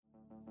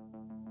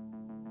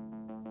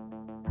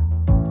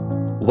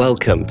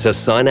Welcome to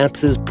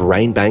Synapse's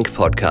Brain Bank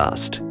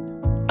podcast,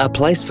 a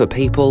place for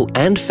people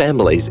and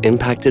families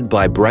impacted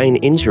by brain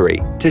injury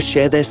to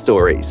share their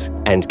stories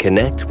and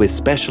connect with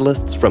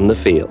specialists from the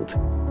field.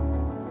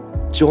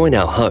 Join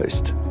our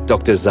host,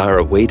 Dr.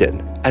 Zara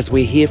Whedon, as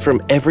we hear from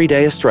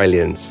everyday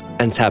Australians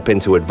and tap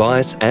into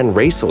advice and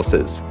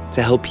resources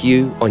to help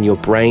you on your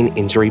brain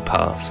injury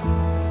path.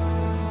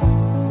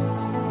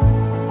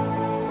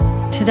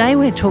 Today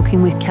we're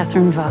talking with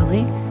Catherine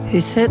Varley, who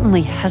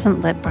certainly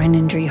hasn't let brain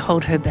injury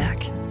hold her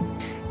back.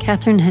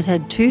 Catherine has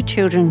had 2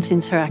 children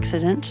since her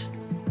accident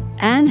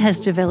and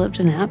has developed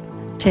an app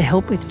to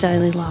help with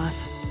daily life.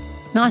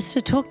 Nice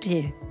to talk to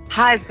you.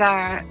 Hi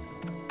Zara,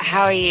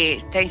 how are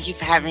you? Thank you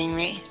for having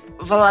me.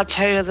 Well, I'll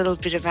tell you a little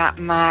bit about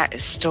my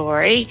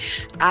story.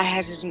 I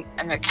had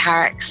a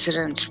car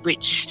accident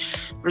which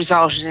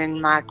resulted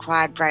in my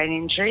acquired brain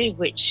injury,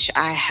 which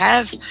I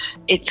have.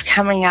 It's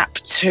coming up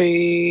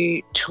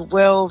to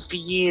 12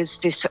 years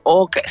this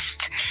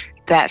August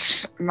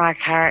that my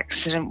car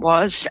accident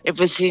was. It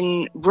was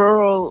in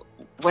rural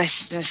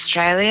Western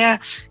Australia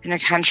in a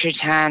country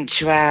town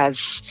 2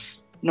 hours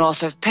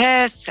north of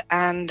Perth,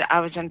 and I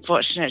was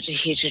unfortunate to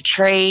hit a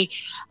tree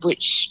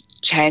which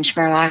changed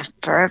my life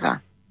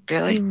forever.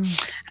 Really.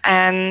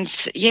 And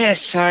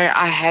so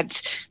I had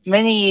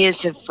many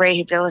years of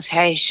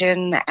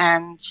rehabilitation,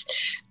 and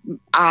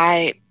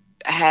I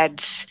had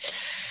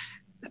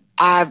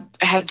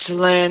to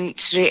learn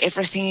to do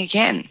everything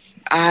again.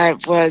 I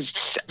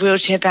was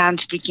wheelchair bound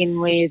to begin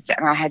with,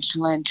 and I had to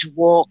learn to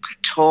walk,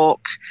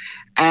 talk,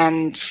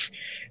 and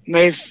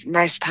move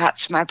most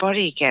parts of my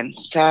body again.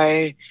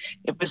 So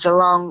it was a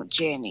long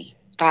journey,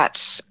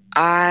 but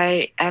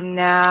I am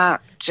now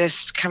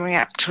just coming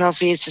up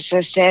 12 years, as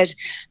I said,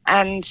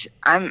 and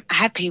I'm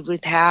happy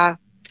with how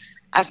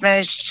I've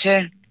managed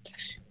to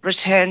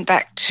return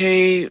back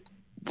to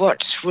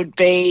what would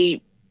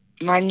be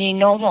my new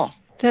normal.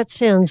 That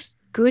sounds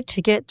good,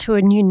 to get to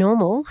a new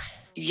normal.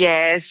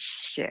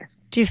 Yes.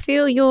 Do you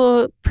feel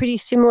you're pretty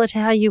similar to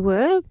how you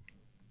were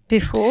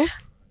before?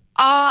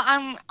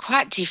 I'm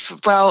quite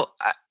different. Well,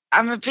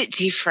 I'm a bit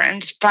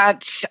different,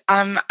 but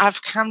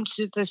I've come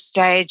to the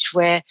stage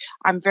where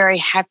I'm very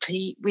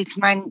happy with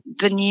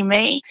the new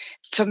me.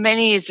 For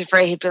many years of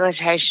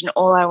rehabilitation,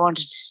 all I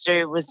wanted to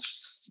do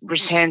was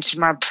return to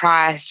my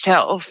prior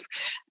self,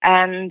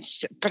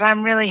 but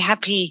I'm really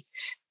happy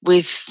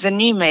with the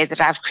new me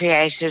that I've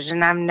created,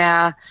 and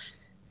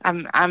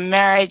I'm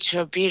married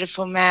to a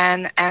beautiful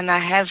man, and I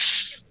have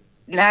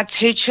now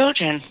 2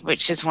 children,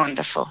 which is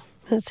wonderful.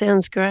 That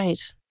sounds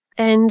great.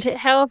 And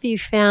how have you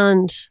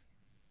found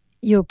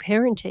your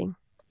parenting?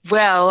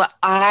 Well,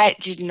 I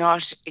did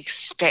not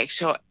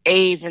expect or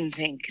even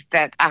think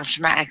that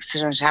after my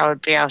accident I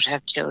would be able to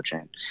have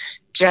children.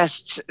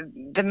 Just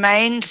the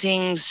main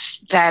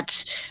things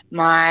that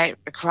my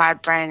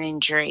acquired brain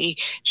injury,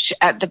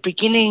 at the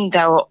beginning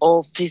they were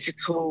all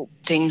physical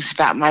things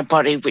about my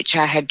body which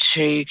I had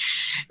to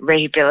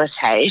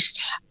rehabilitate.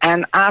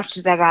 And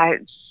after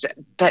that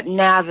but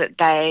now that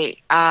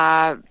they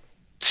are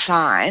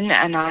fine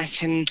and I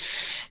can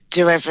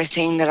do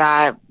everything that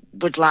I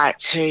would like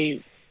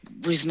to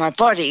with my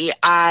body,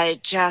 my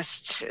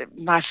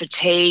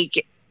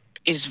fatigue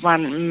is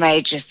one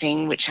major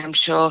thing which I'm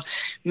sure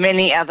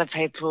many other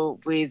people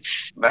with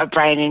a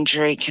brain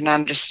injury can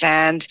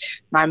understand.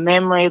 My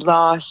memory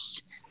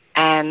loss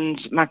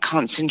and my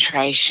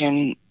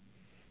concentration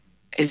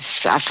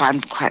I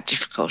find quite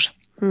difficult.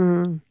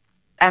 And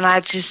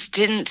I just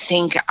didn't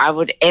think I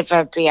would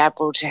ever be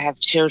able to have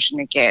children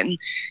again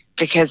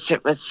because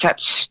it's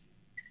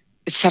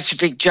such a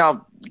big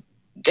job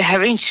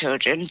having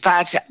children,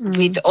 but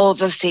with all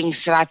the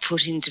things that I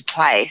put into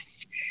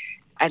place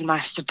and my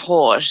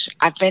support,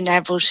 I've been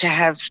able to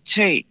have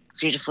 2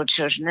 beautiful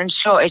children. And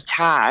sure, it's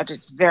hard,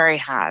 it's very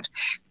hard,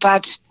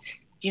 but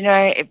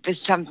it was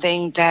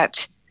something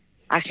that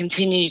I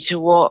continue to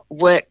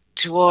work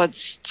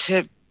towards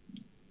to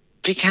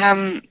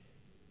become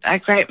a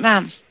great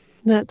mum.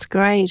 That's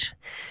great.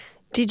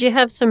 Did you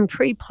have some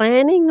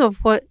pre-planning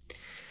of what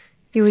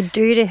you would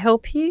do to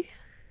help you?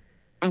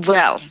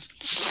 Well,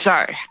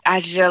 so I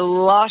did a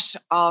lot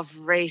of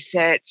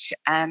research,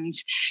 and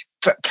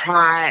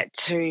prior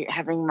to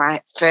having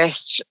my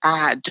first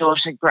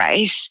daughter,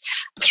 Grace,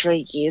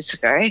 3 years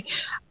ago,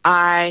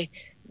 I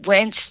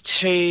went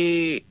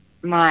to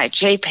my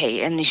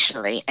GP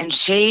initially, and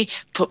she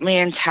put me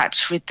in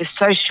touch with the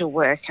social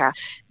worker.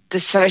 The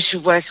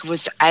social worker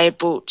was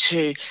able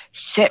to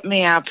set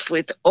me up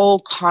with all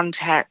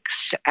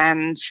contacts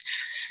and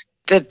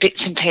the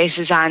bits and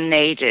pieces I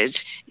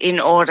needed in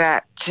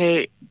order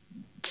to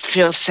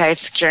feel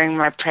safe during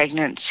my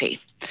pregnancy.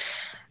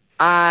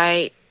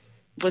 I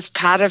was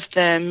part of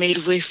the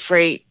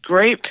midwifery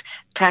group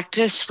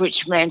practice,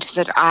 which meant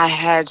that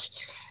I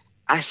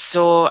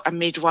saw a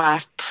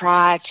midwife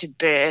prior to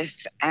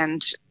birth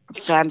and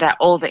found out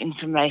all the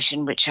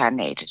information which I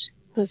needed.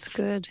 That's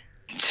good.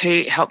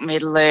 To help me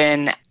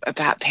learn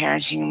about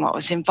parenting and what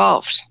was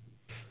involved.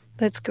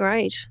 That's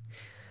great.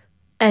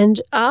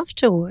 And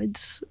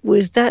afterwards,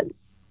 was that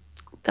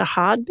the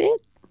hard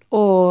bit?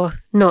 or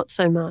not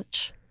so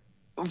much?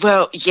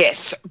 Well,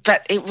 yes,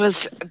 but it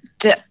was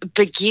the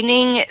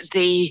beginning, at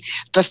the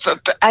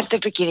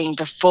beginning,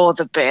 before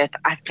the birth,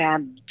 I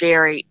found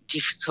very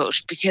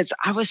difficult because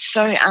I was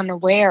so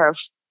unaware of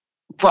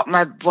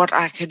what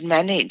I could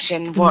manage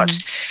and what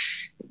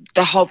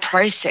the whole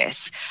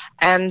process.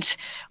 And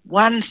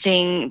one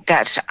thing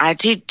that I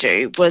did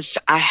do was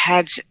I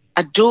had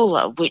a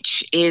doula,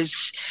 which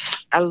is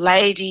a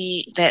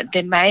lady that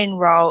their main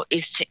role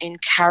is to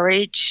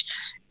encourage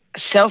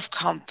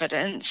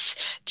self-confidence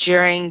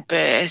during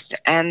birth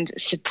and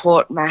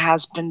support my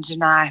husband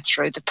and I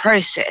through the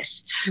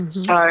process.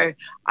 So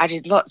I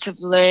did lots of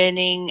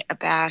learning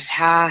about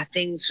how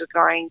things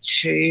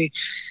were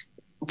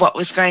what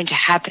was going to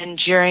happen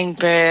during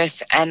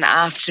birth and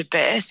after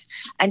birth,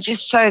 and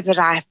just so that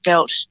I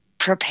felt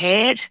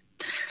prepared.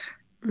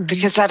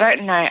 Because I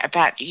don't know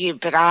about you,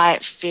 but I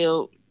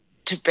feel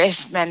to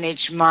best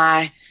manage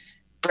my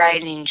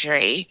brain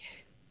injury,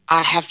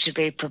 I have to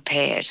be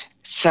prepared.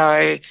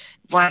 So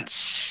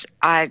once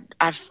I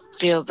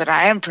feel that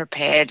I am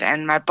prepared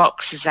and my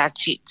boxes are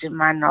ticked and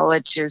my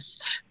knowledge is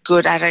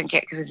good, I don't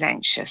get as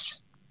anxious.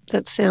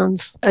 That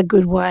sounds a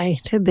good way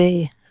to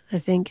be, I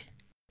think.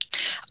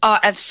 Oh,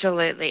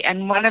 absolutely.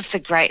 And one of the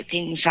great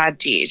things I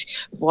did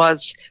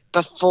was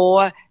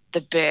before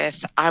the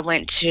birth, I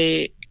went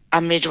to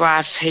a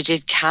midwife who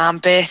did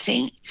calm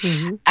birthing,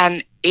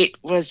 and it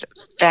was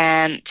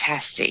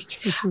fantastic.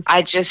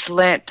 I just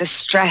learnt the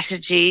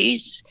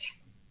strategies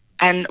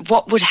and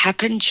what would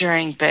happen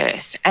during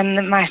birth,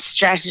 and my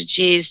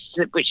strategies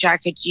which I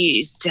could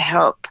use to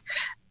help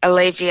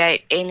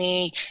alleviate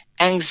any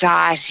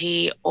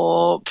anxiety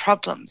or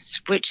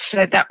problems,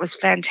 so that was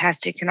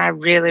fantastic, and I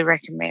really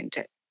recommend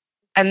it.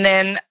 And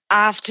then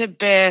after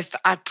birth,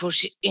 I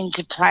put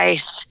into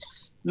place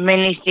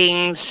many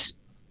things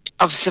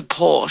of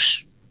support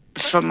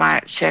for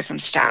my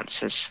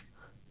circumstances.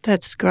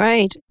 That's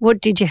great. What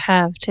did you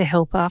have to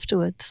help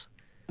afterwards?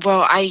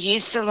 Well, I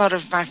used a lot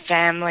of my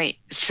family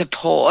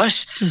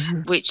support,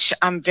 which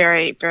I'm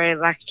very, very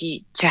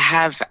lucky to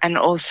have, and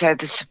also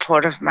the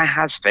support of my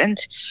husband,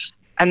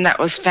 and that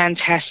was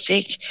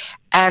fantastic.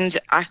 And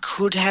I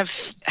could have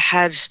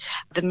had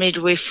the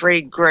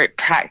midwifery group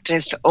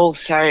practice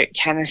also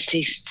can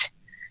assist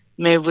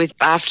me with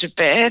after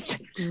birth.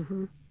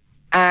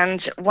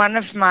 And one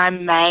of my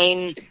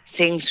main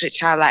things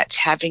which I like to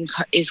have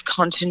is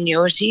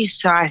continuity.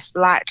 So I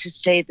like to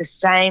see the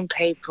same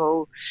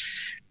people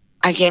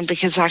again,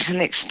 because I can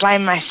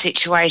explain my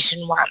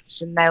situation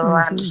once and they will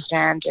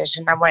understand it,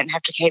 and I won't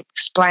have to keep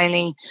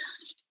explaining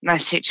my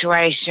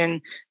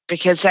situation,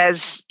 because,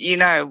 as you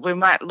know, we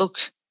might look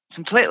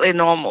completely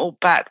normal,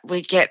 but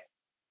we get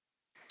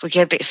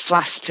a bit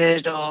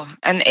flustered,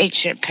 and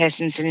each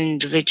person's an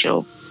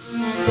individual.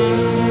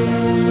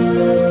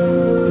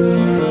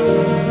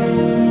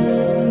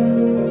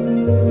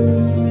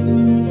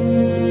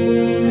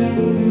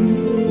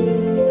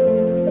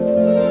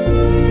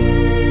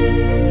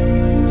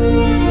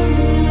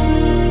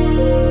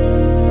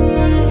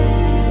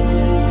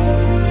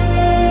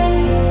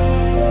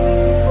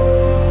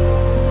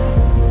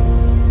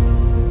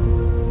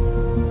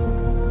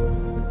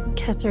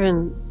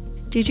 Catherine,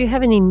 did you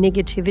have any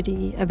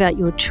negativity about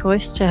your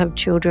choice to have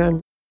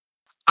children?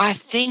 I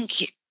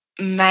think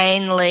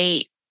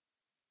mainly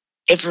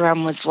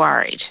everyone was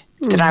worried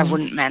that I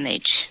wouldn't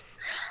manage.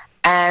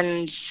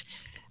 And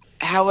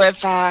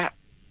however,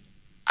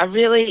 I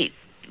really,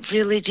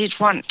 really did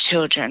want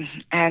children.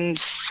 And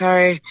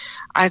so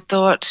I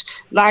thought,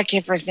 like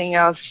everything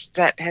else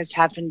that has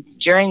happened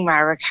during my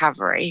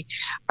recovery,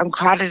 I'm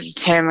quite a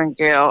determined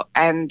girl,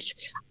 and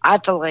I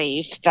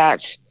believe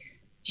that,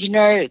 you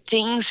know,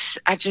 things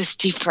are just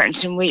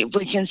different, and we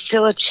can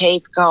still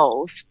achieve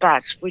goals,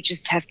 but we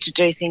just have to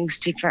do things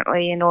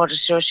differently in order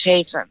to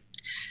achieve them.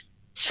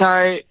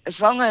 So as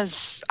long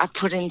as I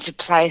put into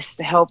place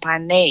the help I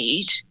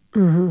need,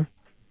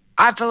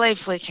 I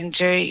believe we can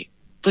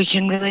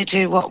really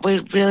do what we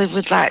really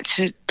would like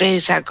to be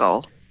as our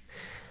goal.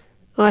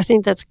 Well, I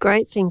think that's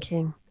great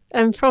thinking.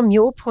 And from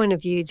your point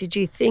of view, did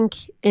you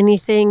think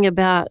anything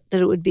about that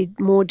it would be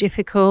more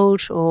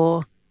difficult,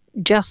 or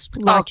just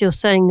like you're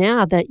saying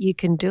now, that you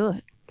can do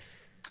it?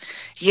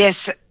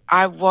 Yes,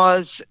 I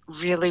was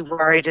really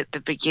worried at the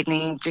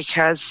beginning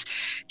because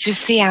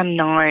just the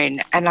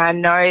unknown. And I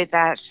know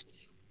that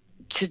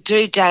to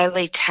do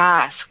daily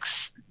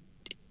tasks,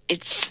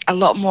 it's a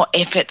lot more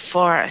effort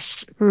for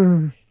us.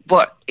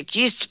 What it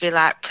used to be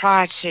like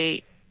prior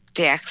to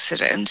the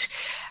accident.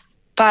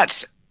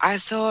 But I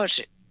thought,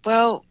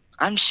 well,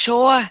 I'm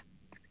sure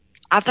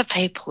other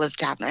people have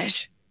done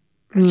it.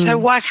 So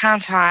why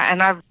can't I?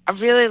 And I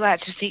really like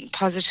to think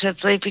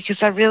positively,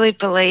 because I really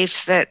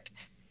believe that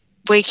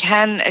we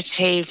can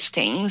achieve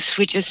things.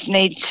 We just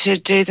need to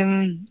do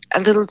them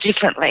a little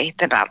differently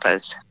than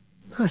others.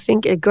 I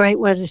think a great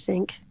way to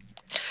think.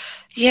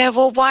 Yeah,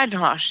 well, why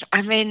not?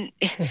 I mean,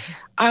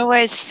 I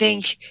always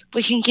think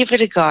we can give it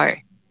a go.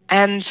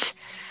 And,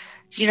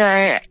 you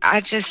know,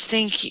 I just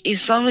think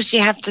as long as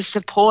you have the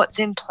supports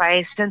in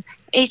place, and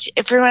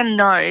everyone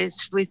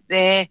knows with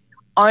their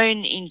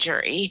own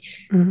injury,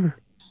 Mm.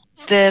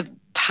 the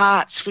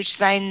parts which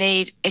they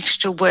need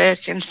extra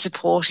work and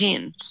support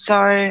in.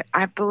 So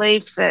I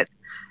believe that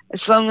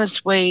as long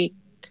as we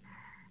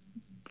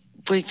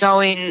go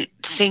in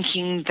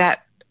thinking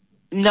that,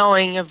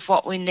 knowing of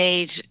what we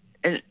need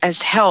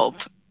as help,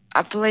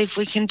 I believe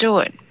we can do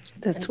it.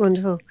 That's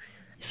wonderful.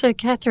 So,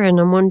 Catherine,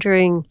 I'm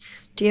wondering,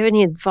 do you have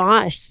any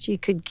advice you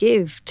could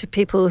give to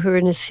people who are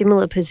in a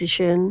similar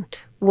position,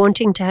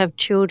 wanting to have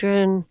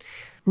children,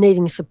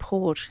 needing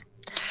support?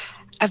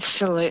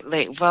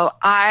 Absolutely. Well,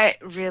 I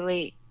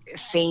really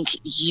think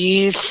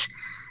use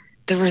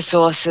the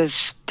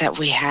resources that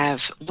we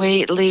have.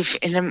 We live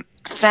in a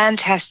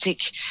fantastic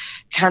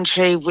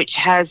country which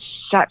has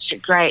such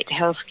great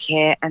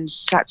healthcare and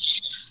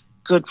such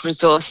good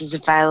resources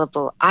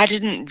available. I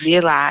didn't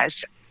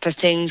realise the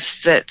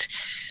things that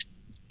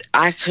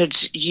I could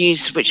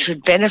use which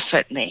would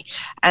benefit me.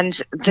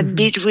 And the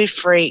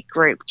midwifery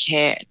group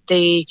care,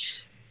 the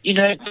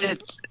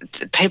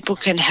people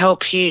can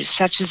help you,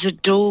 such as a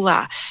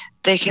doula.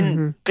 There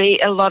can be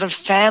a lot of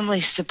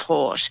family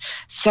support.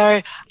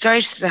 So go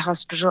to the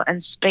hospital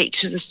and speak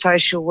to the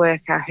social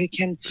worker who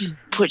can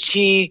put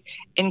you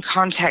in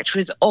contact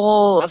with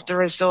all of the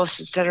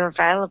resources that are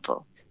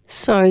available.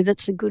 So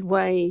that's a good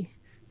way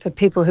for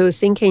people who are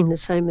thinking the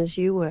same as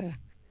you were.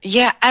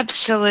 Yeah,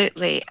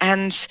 absolutely.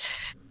 And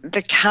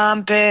the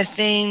calm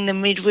birthing, the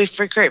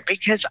midwifery group,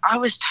 because I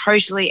was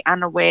totally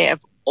unaware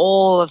of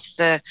all of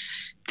the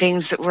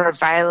things that were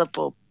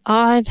available.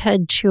 I've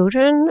had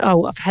children.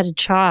 Oh, I've had a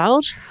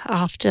child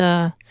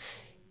after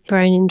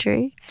brain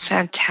injury.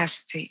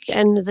 Fantastic.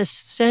 And the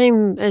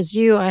same as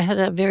you, I had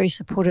a very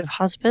supportive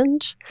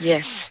husband.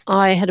 Yes.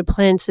 I had a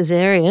planned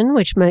cesarean,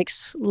 which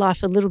makes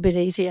life a little bit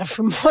easier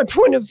from my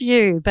point of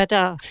view. But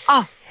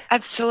oh,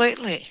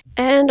 absolutely.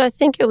 And I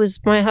think it was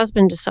my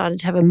husband decided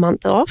to have a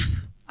month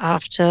off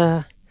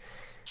after.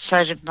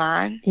 So did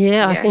mine.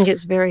 Yeah, yes. I think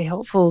it's very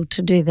helpful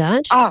to do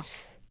that. Oh,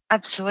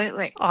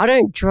 absolutely. I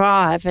don't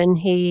drive, and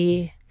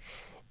he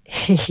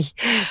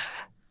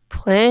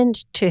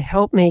planned to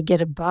help me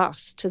get a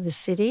bus to the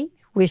city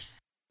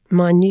with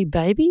my new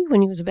baby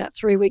when he was about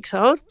 3 weeks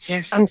old.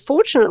 Yes.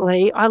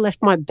 Unfortunately, I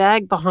left my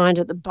bag behind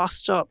at the bus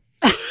stop,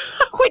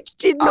 which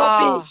did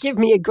not give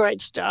me a great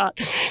start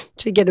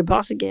to get a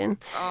bus again.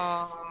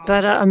 Oh.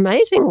 But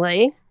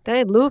amazingly,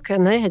 they'd look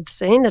and they had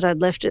seen that I'd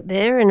left it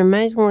there, and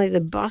amazingly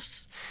the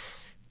bus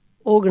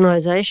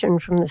organisation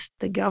from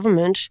the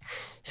government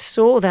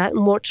saw that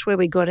and watched where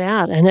we got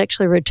out and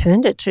actually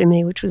returned it to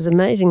me, which was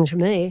amazing to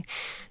me.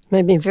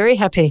 Made me very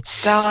happy.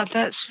 Oh,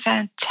 that's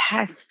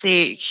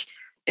fantastic.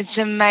 It's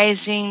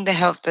amazing the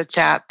help that's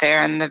out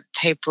there and the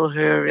people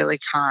who are really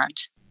kind.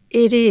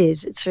 It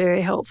is. It's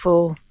very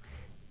helpful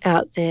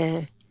out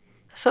there.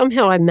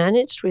 Somehow I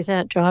managed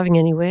without driving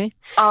anywhere.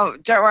 Oh,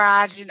 don't worry.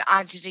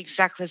 I did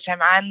exactly the same.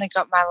 I only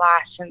got my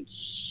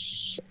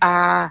licence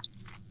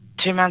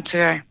 2 months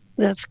ago.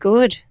 That's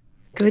good.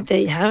 Good that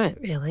you have it,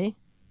 really.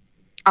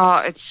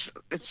 Oh, it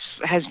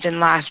has been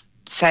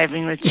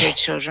life-saving with 2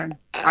 children.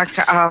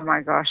 Oh,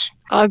 my gosh.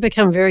 I've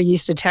become very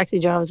used to taxi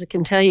drivers. I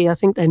can tell you, I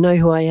think they know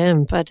who I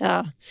am, but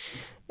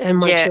and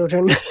my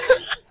children.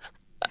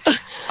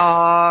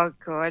 Oh,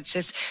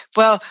 gorgeous.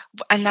 Well,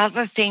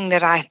 another thing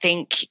that I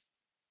think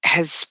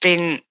has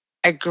been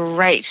a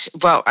great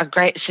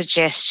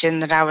suggestion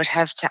that I would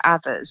have to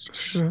others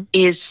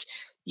is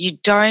you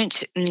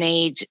don't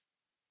need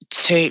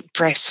to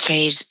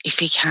breastfeed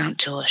if you can't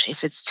do it,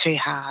 if it's too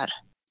hard.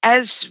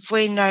 As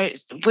we know,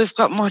 we've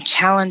got more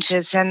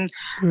challenges, and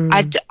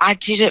I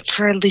did it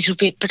for a little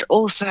bit, but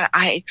also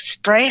I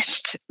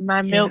expressed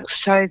my milk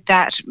so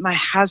that my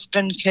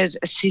husband could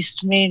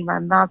assist me and my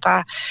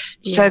mother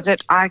so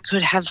that I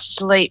could have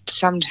sleep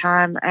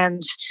sometime.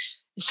 And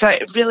so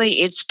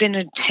really it's been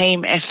a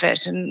team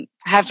effort, and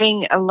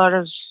having a lot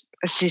of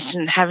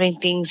assistance, having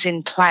things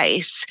in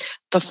place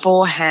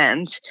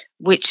beforehand,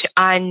 which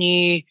I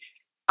knew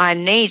I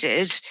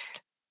needed,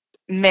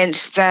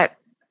 meant that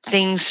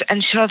things,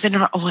 and sure, they're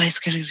not always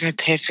going to go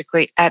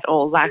perfectly at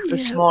all, like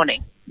this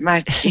morning,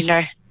 but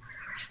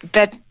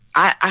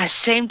I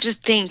seem to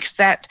think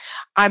that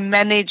I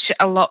manage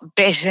a lot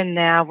better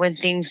now when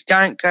things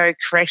don't go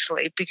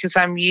correctly, because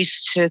I'm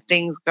used to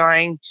things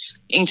going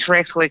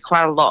incorrectly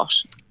quite a lot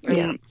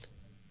in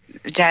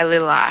daily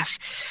life.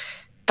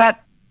 But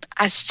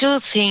I still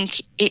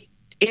think it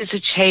is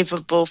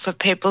achievable for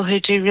people who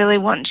do really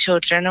want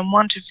children and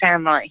want a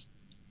family.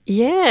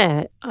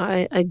 Yeah,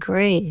 I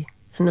agree.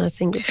 And I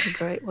think it's a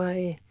great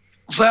way.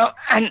 Well,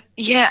 and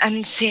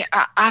see,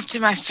 after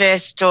my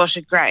first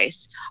daughter,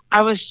 Grace,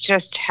 I was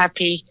just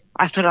happy.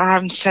 I thought,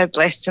 I'm so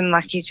blessed and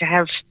lucky to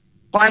have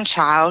one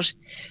child,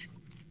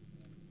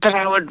 but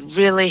I would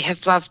really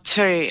have loved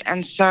 2.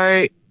 And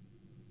so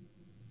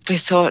we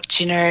thought,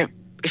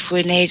 if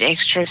we need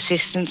extra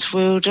assistance,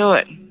 we'll do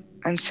it.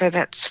 And so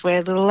that's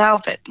where little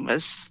Albert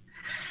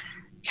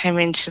came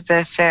into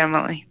the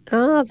family.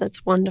 Oh,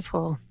 that's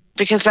wonderful.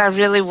 Because I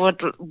really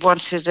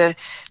wanted a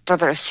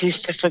brother or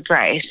sister for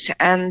Grace.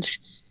 And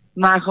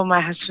Michael,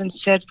 my husband,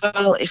 said,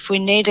 well, if we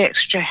need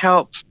extra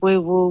help, we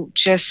will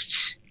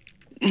just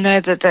know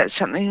that that's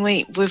something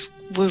we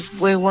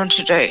want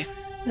to do.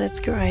 That's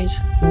great.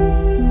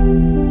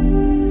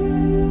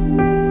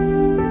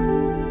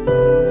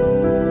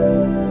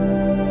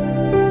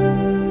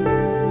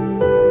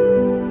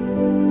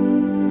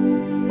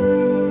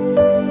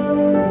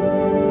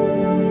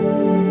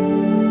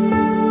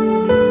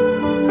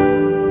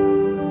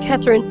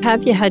 Catherine,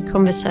 have you had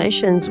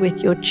conversations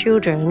with your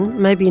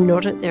children, maybe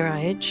not at their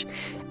age,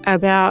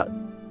 about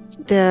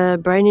the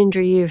brain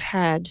injury you've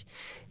had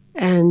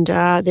and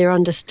their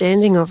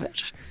understanding of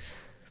it?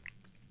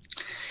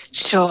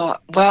 Sure.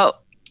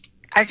 Well,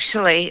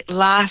 actually,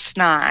 last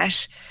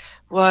night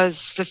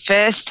was the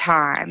first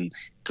time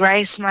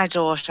Grace, my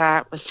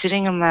daughter, was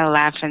sitting on my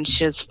lap and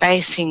she was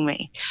facing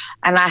me.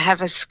 And I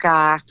have a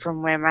scar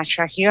from where my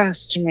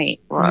tracheostomy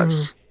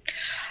was.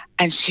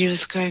 And she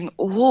was going,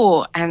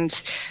 oh,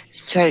 and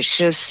so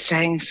she was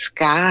saying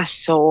scar,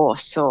 sore.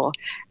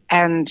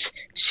 And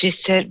she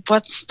said,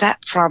 what's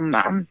that from,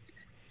 Mum?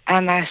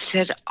 And I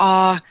said,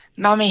 oh,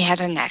 Mummy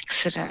had an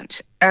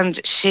accident. And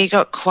she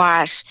got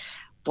quite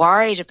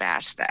worried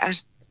about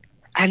that.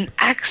 An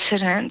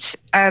accident?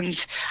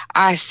 And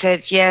I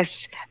said,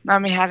 yes,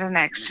 Mummy had an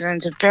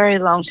accident a very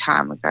long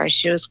time ago.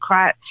 She was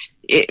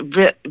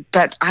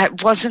but I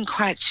wasn't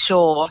quite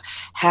sure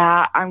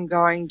how I'm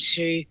going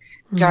to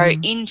go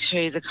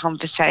into the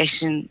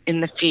conversation in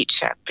the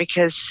future,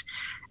 because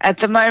at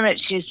the moment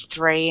she's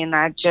 3 and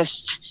I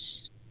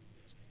just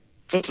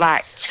would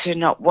like to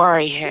not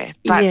worry her.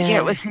 But yeah,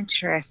 it was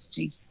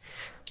interesting.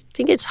 I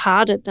think it's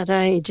hard at that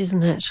age,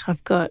 isn't it?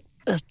 I've got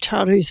a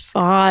child who's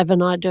 5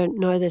 and I don't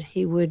know that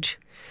he would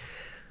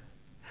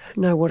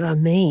know what I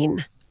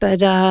mean. But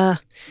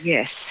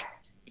yes.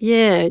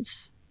 Yeah,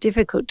 it's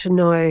difficult to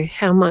know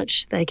how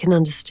much they can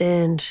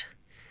understand.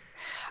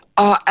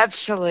 Oh,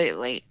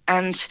 absolutely.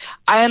 And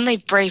I only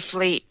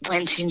briefly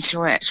went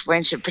into it,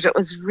 but it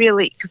was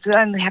really, because it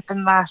only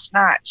happened last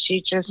night.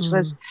 She just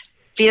was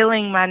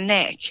feeling my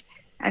neck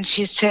and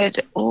she said,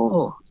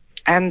 oh,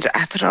 and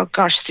I thought, oh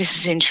gosh, this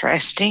is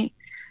interesting.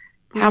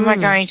 How am I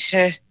going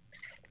to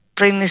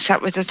bring this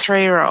up with a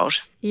 3-year-old?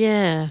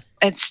 Yeah.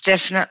 It's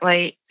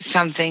definitely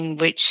something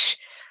which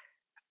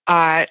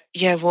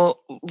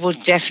we'll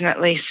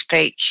definitely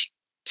speak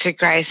to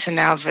Grace and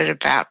Albert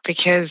about,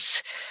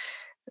 because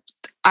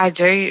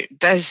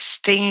there's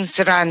things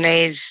that I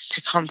need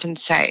to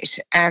compensate,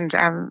 and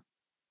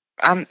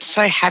I'm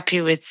so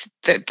happy with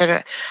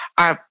that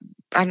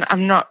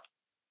I'm not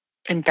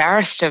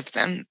embarrassed of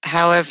them.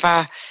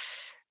 However,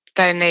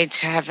 they need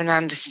to have an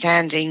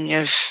understanding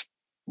of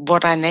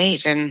what I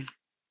need and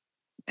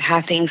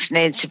how things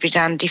need to be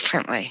done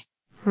differently.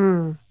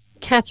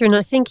 Catherine,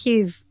 I think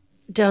you've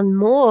done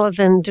more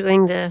than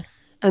doing the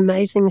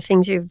amazing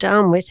things you've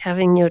done with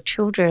having your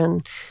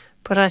children,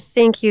 but I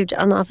think you've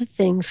done other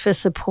things for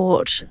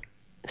support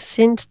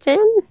since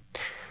then.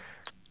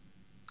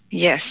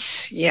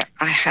 Yes, yeah,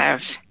 I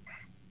have.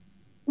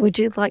 Would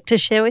you like to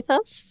share with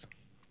us?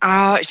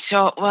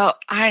 Sure. Well,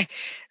 I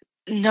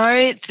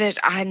know that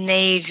I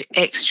need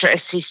extra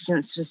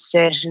assistance for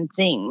certain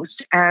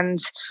things, and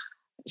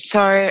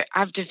so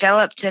I've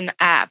developed an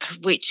app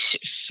which,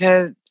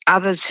 for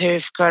others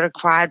who've got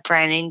acquired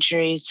brain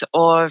injuries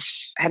or have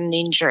had an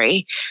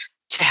injury,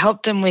 to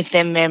help them with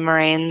their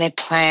memory and their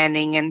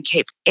planning and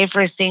keep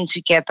everything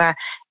together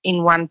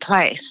in one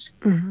place.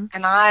 And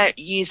I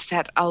use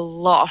that a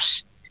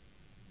lot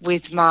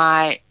with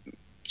my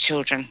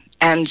children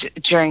and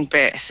during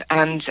birth,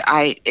 and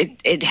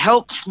it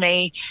helps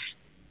me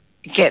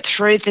get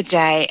through the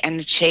day and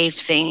achieve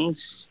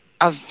things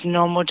of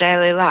normal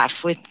daily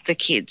life with the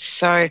kids.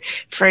 So,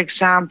 for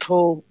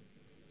example,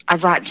 I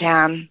write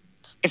down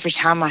every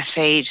time I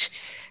feed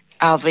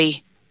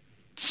Albie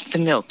the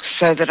milk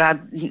so that I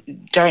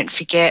don't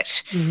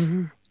forget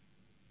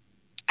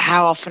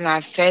how often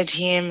I've fed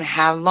him,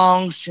 how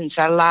long since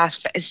I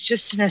last fed. It's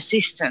just an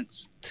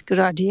assistance. It's a good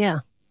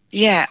idea.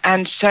 Yeah,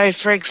 and so,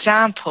 for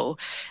example,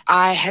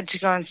 I had to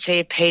go and see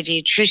a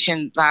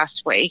paediatrician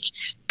last week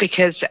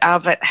because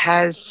Albert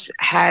has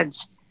had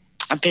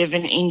a bit of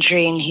an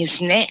injury in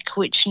his neck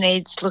which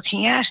needs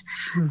looking at.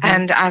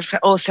 And I've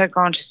also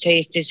gone to see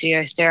a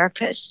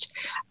physiotherapist.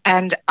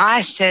 And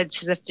I said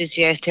to the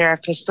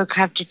physiotherapist, look,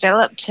 I've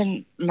developed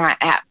my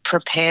app,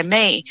 Prepare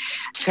Me.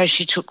 So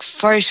she took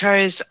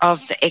photos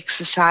of the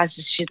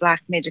exercises she'd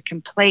like me to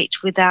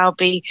complete with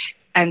Albie,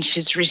 and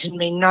she's written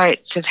me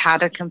notes of how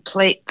to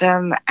complete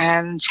them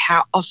and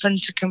how often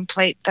to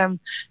complete them.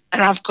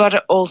 And I've got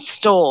it all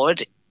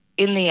stored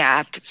in the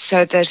app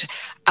so that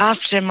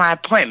after my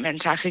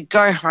appointment I could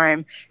go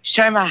home,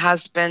 show my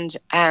husband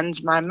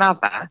and my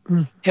mother,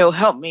 who'll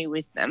help me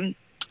with them,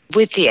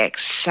 with the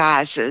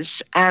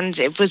exercises. And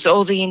it was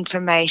all the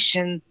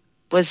information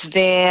was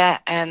there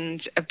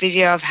and a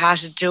video of how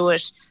to do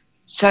it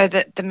so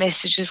that the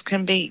messages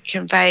can be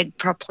conveyed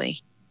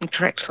properly and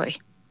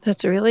correctly.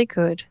 That's really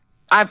good.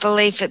 I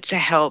believe it's a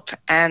help,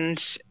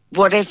 and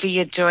whatever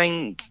you're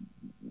doing,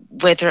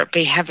 whether it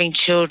be having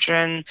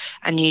children,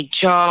 a new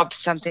job,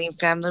 something in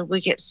family,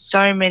 we get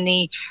so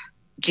many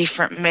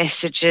different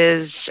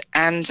messages,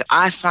 and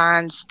I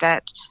find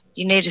that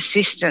you need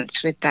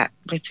assistance with that,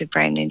 with the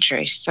brain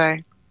injury. So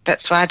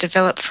that's why I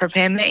developed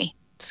Prepare Me.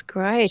 It's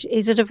great.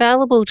 Is it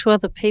available to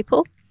other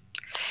people?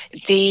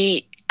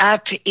 The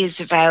app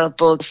is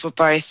available for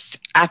both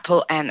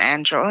Apple and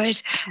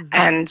Android,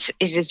 and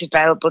it is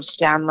available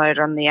to download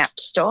on the App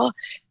Store.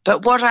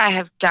 But what I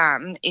have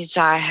done is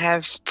I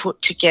have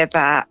put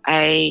together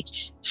a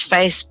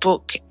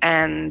Facebook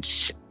and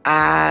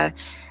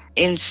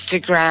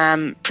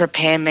Instagram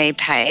Prepare Me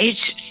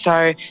page.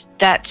 So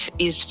that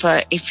is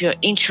for if you're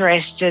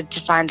interested to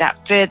find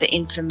out further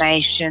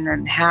information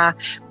and how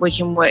we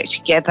can work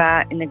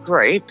together in a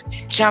group,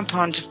 jump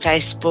onto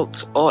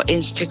Facebook or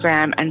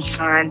Instagram and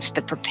find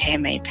the Prepare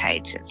Me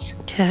pages.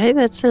 Okay,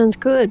 that sounds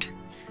good.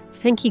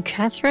 Thank you,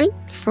 Catherine,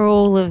 for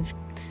all of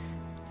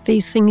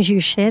these things you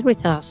shared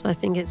with us. I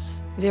think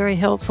it's very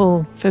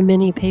helpful for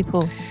many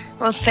people.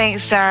 Well,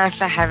 thanks, Sarah,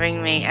 for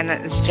having me, and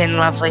it's been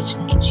lovely to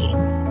meet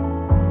you.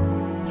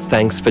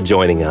 Thanks for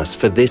joining us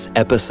for this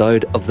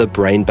episode of the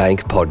Brain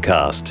Bank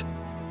podcast.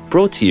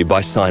 Brought to you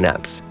by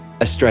Synapse,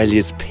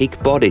 Australia's peak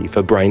body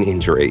for brain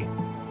injury.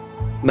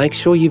 Make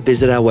sure you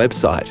visit our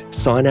website,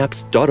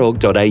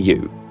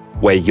 synapse.org.au,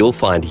 where you'll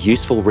find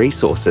useful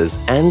resources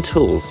and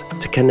tools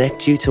to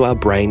connect you to our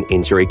brain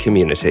injury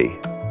community.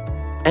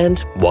 And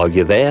while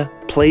you're there,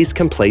 please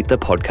complete the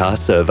podcast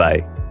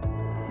survey.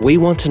 We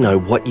want to know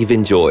what you've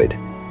enjoyed,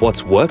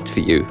 what's worked for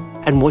you,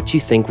 and what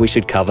you think we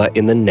should cover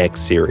in the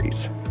next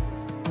series.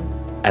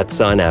 At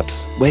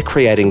Synapse, we're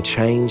creating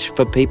change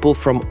for people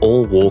from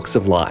all walks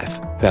of life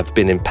who have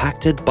been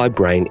impacted by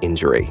brain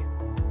injury.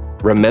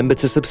 Remember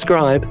to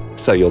subscribe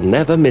so you'll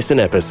never miss an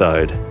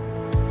episode.